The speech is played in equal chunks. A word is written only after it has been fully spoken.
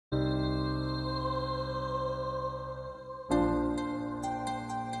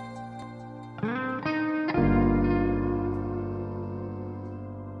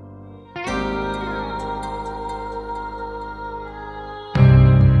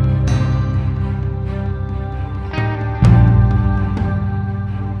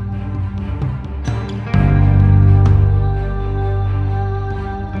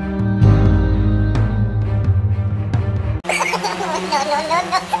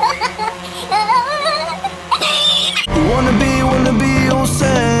Wanna be all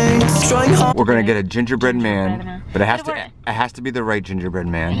saints. Trying hard. We're gonna get a gingerbread man, but it has to be the right gingerbread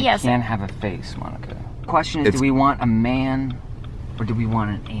man. Yes. It can't have a face, Monica. Question is, do we want a man or do we want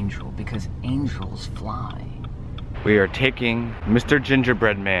an angel? Because angels fly. We are taking Mr.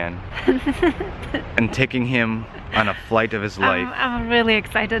 Gingerbread Man and taking him on a flight of his life. I'm really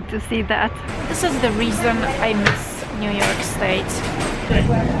excited to see that. This is the reason I miss New York State.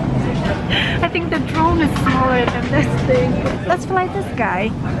 I think the drone is smaller than this thing. Let's fly this guy.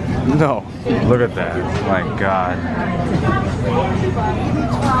 No, look at that. My God.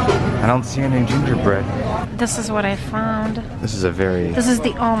 I don't see any gingerbread. This is what I found. This is a very... This is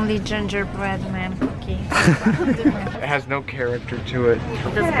the only gingerbread man cookie. It has no character to it.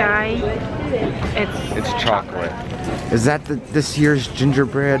 This guy, it's chocolate. Is that this year's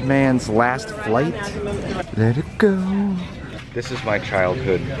Gingerbread Man's last flight? Let it go. This is my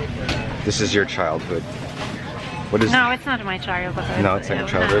childhood. This is your childhood. What is? No, it's not my childhood. No, it's not your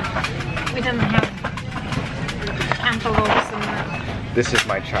childhood. No. We didn't have antelopes and this is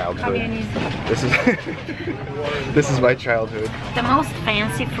my childhood. communism. This is this is my childhood. The most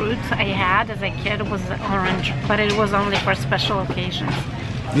fancy fruit I had as a kid was orange, but it was only for special occasions.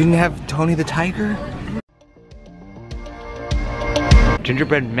 You didn't have Tony the Tiger?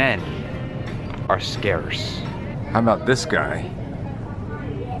 Gingerbread men are scarce. How about this guy?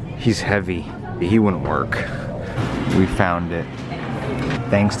 He's heavy. He wouldn't work. We found it.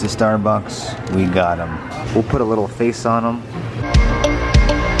 Thanks to Starbucks, we got him. We'll put a little face on him.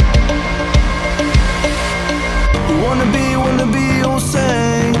 Wanna be all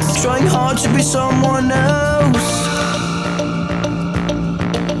saints. Trying hard to be someone else.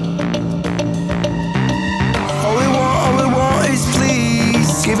 All we want is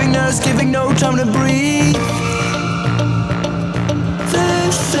please. Giving no time to breathe.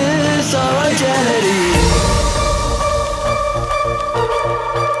 This is our identity.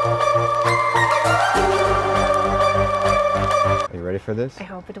 Are you ready for this? I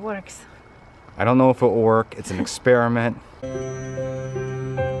hope it works. I don't know if it will work. It's an experiment.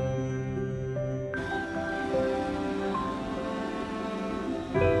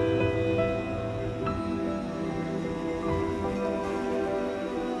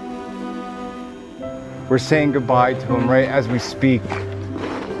 We're saying goodbye to him right as we speak.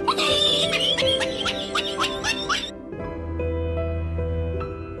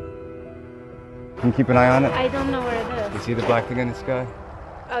 Can you keep an eye on it? I don't know where it is. You see the black thing in the sky?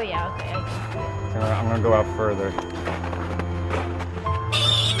 Oh yeah, okay. So I'm gonna go out further.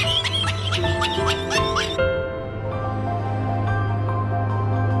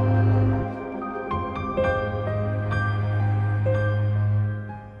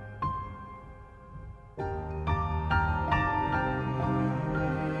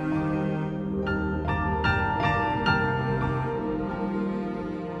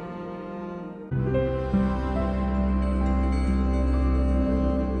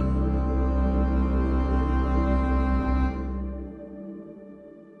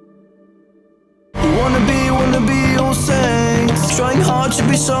 Wanna be all saints. Trying hard to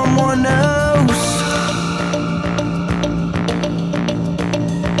be someone else.